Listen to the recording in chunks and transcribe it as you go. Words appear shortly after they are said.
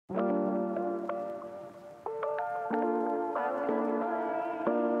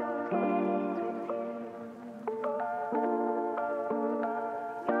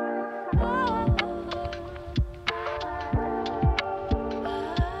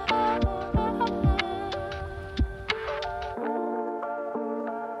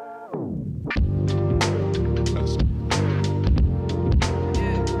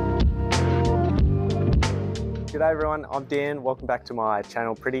G'day everyone, I'm Dan. Welcome back to my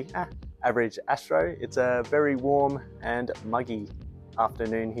channel, Pretty Average Astro. It's a very warm and muggy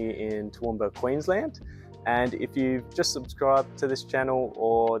afternoon here in Toowoomba, Queensland. And if you've just subscribed to this channel,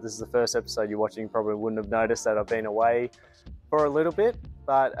 or this is the first episode you're watching, you probably wouldn't have noticed that I've been away for a little bit.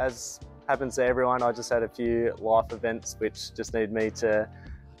 But as happens to everyone, I just had a few life events which just need me to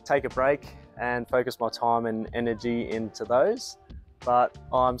take a break and focus my time and energy into those. But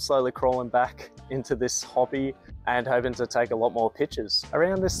I'm slowly crawling back into this hobby and hoping to take a lot more pictures.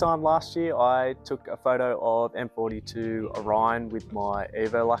 Around this time last year, I took a photo of M42 Orion with my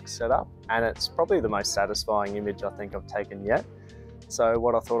Evolux setup, and it's probably the most satisfying image I think I've taken yet. So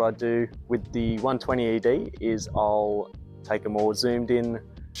what I thought I'd do with the 120 ED is I'll take a more zoomed in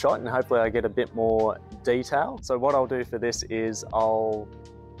shot and hopefully I get a bit more detail. So what I'll do for this is I'll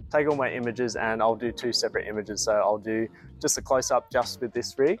take all my images and I'll do two separate images. So I'll do just a close-up just with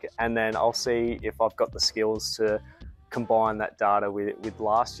this rig, and then I'll see if I've got the skills to combine that data with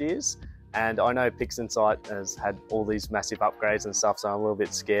last year's. And I know PixInsight has had all these massive upgrades and stuff, so I'm a little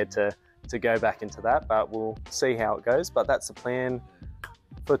bit scared to go back into that, but we'll see how it goes. But that's the plan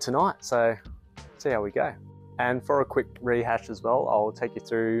for tonight, so see how we go. And for a quick rehash as well, I'll take you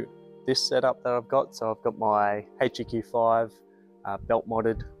through this setup that I've got. So I've got my HEQ5 belt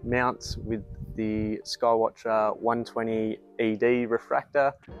modded mount with the Skywatcher 120 ED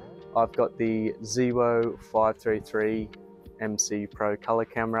refractor. I've got the ZWO ASIAIR Pro color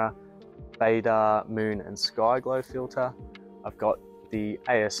camera, Baader, Moon and Skyglow filter. I've got the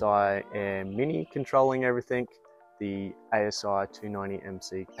ASIAIR Mini controlling everything, the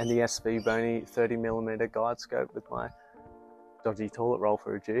ASI290MC and the Svbony 30mm Guidescope with my dodgy toilet roll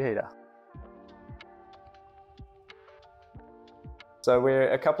for a dew heater. So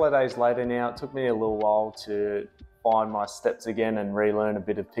we're a couple of days later now. It took me a little while to find my steps again and relearn a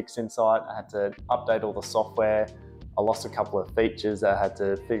bit of PixInsight. I had to update all the software. I lost a couple of features. I had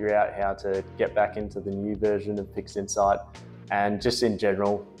to figure out how to get back into the new version of PixInsight and just in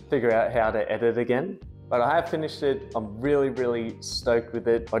general, figure out how to edit again. But I have finished it. I'm really stoked with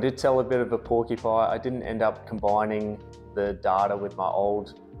it. I did tell a bit of a porcupine. I didn't end up combining the data with my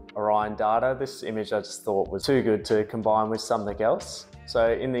old Orion data. This image I just thought was too good to combine with something else.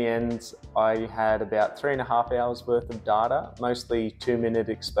 So in the end, I had about 3.5 hours worth of data, mostly 2-minute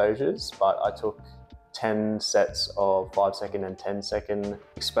exposures, but I took 10 sets of 5-second and 10-second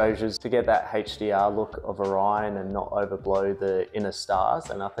exposures to get that HDR look of Orion and not overblow the inner stars.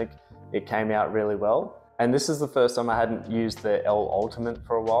 And I think it came out really well. And this is the first time I hadn't used the L Ultimate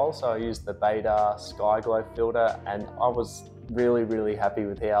for a while. So I used the Baader Skyglow filter and I was really happy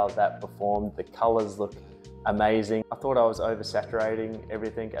with how that performed. The colors look amazing. I thought I was oversaturating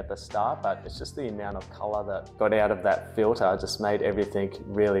everything at the start, but it's just the amount of color that got out of that filter just made everything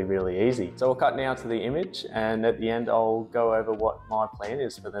really easy. So we'll cut now to the image, and at the end I'll go over what my plan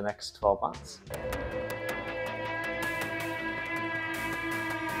is for the next 12 months.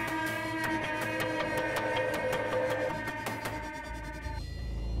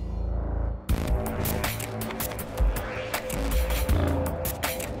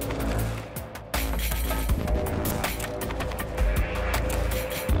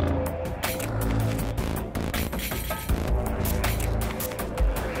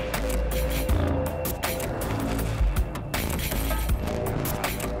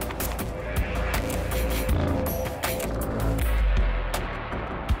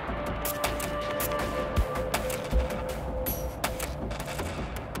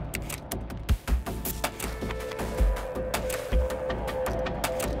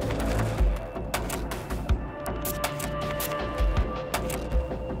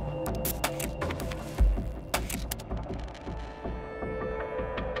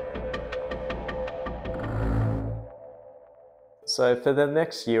 So for the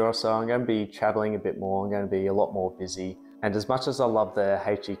next year or so, I'm going to be traveling a bit more. I'm going to be a lot more busy. And as much as I love the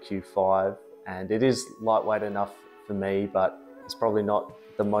HEQ5, and it is lightweight enough for me, but it's probably not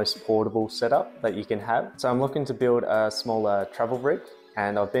the most portable setup that you can have. So I'm looking to build a smaller travel rig,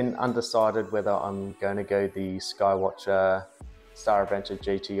 and I've been undecided whether I'm going to go the Skywatcher Star Adventure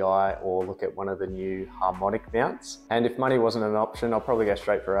GTI or look at one of the new harmonic mounts. And if money wasn't an option, I'll probably go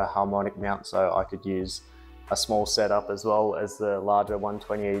straight for a harmonic mount so I could use a small setup as well as the larger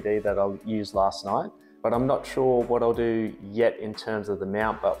 120ED that I used last night. But I'm not sure what I'll do yet in terms of the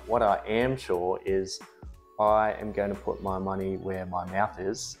mount, but what I am sure is I am going to put my money where my mouth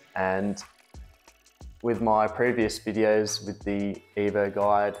is. And with my previous videos with the Evo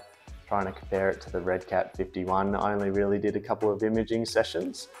guide, trying to compare it to the Redcat 51, I only really did a couple of imaging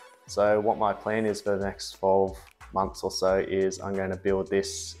sessions. So what my plan is for the next 12 months or so is I'm going to build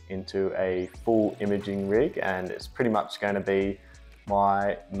this into a full imaging rig, and it's pretty much going to be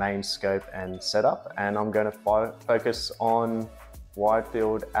my main scope and setup, and I'm going to focus on wide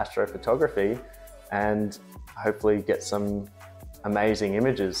field astrophotography and hopefully get some amazing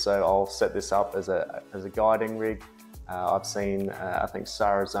images. So I'll set this up as a guiding rig. I've seen I think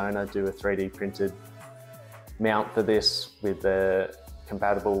Arizona do a 3D printed mount for this with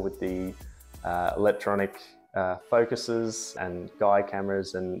compatible with the electronic focuses and guide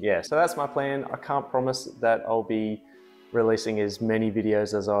cameras, and yeah, so that's my plan. I can't promise that I'll be releasing as many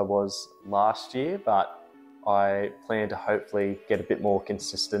videos as I was last year, but I plan to hopefully get a bit more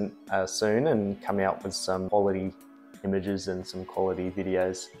consistent soon and come out with some quality images and some quality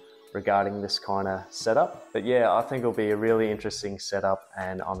videos regarding this kind of setup. But yeah, I think it'll be a really interesting setup,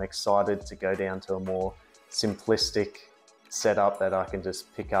 and I'm excited to go down to a more simplistic setup that I can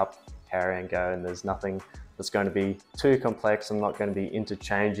just pick up, carry and go, and there's nothing that's going to be too complex. I'm not going to be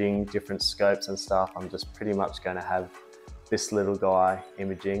interchanging different scopes and stuff. I'm just pretty much going to have this little guy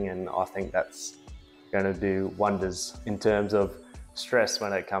imaging, and I think that's going to do wonders in terms of stress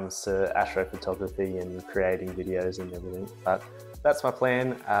when it comes to astrophotography and creating videos and everything. But that's my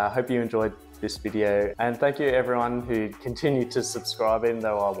plan. Hope you enjoyed this video, and thank you everyone who continued to subscribe, even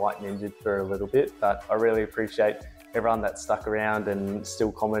though I white ninja'd for a little bit. But I really appreciate everyone that stuck around and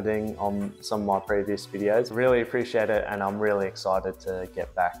still commenting on some of my previous videos. Really appreciate it, and I'm really excited to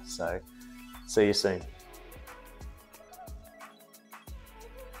get back. So see you soon.